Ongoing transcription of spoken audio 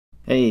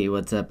Hey,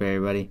 what's up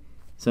everybody?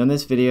 So in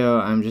this video,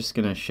 I'm just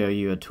going to show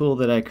you a tool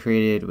that I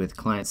created with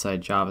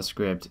client-side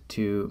JavaScript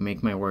to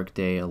make my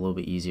workday a little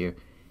bit easier.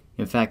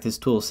 In fact, this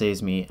tool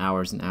saves me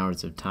hours and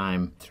hours of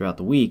time throughout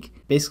the week.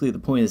 Basically, the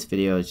point of this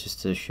video is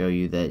just to show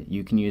you that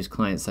you can use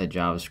client-side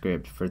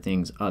JavaScript for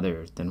things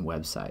other than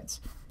websites.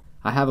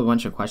 I have a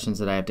bunch of questions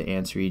that I have to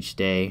answer each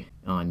day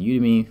on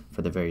Udemy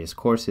for the various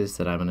courses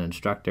that I'm an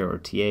instructor or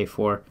TA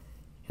for.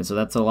 And so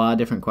that's a lot of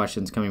different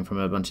questions coming from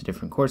a bunch of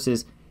different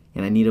courses,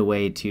 and I need a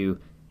way to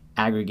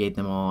aggregate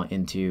them all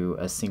into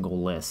a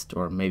single list,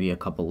 or maybe a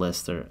couple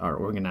lists that are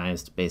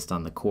organized based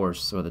on the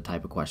course or the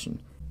type of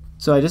question.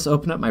 So I just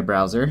open up my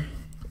browser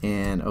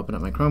and open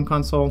up my Chrome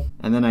console,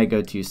 and then I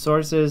go to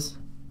sources.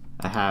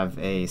 I have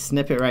a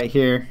snippet right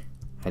here.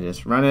 I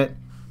just run it.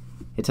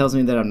 It tells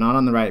me that I'm not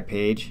on the right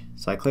page,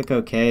 so I click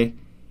OK.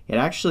 It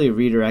actually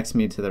redirects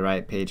me to the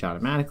right page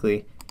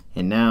automatically,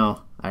 and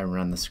now I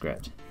run the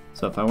script.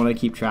 So if I want to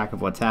keep track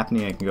of what's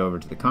happening, I can go over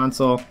to the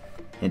console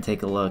and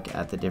take a look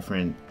at the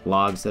different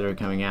logs that are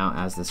coming out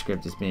as the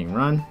script is being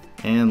run.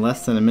 And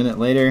less than a minute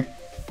later,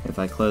 if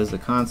I close the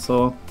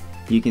console,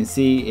 you can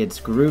see it's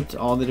grouped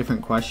all the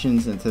different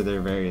questions into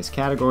their various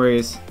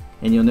categories,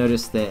 and you'll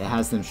notice that it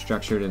has them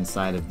structured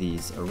inside of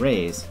these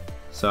arrays.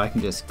 So I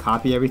can just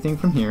copy everything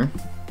from here.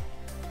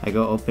 I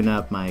go open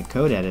up my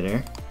code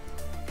editor,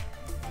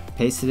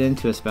 paste it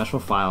into a special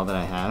file that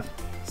I have,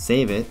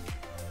 save it,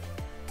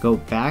 go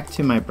back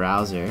to my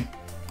browser,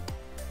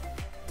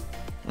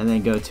 and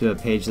then go to a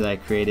page that I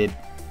created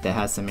that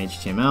has some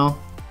HTML,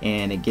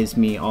 and it gives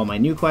me all my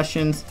new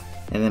questions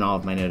and then all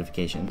of my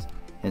notifications.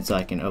 And so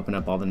I can open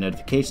up all the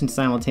notifications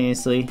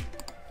simultaneously,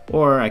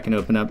 or I can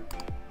open up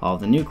all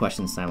the new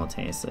questions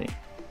simultaneously.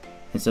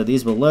 And so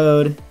these will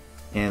load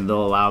and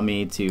they'll allow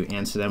me to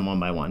answer them one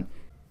by one.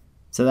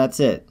 So that's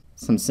it.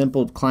 Some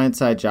simple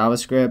client-side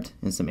JavaScript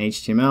and some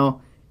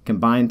HTML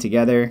combined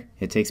together.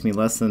 It takes me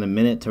less than a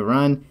minute to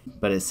run,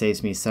 but it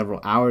saves me several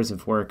hours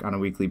of work on a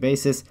weekly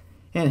basis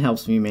and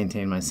helps me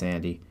maintain my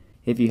sanity.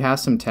 If you have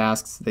some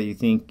tasks that you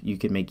think you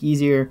could make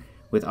easier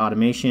with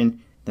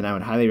automation, then I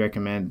would highly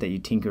recommend that you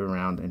tinker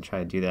around and try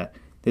to do that.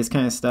 This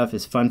kind of stuff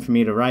is fun for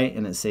me to write,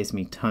 and it saves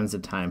me tons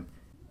of time.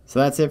 So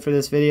that's it for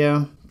this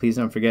video. Please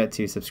don't forget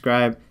to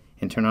subscribe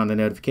and turn on the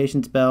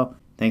notifications bell.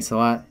 Thanks a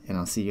lot, and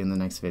I'll see you in the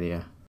next video.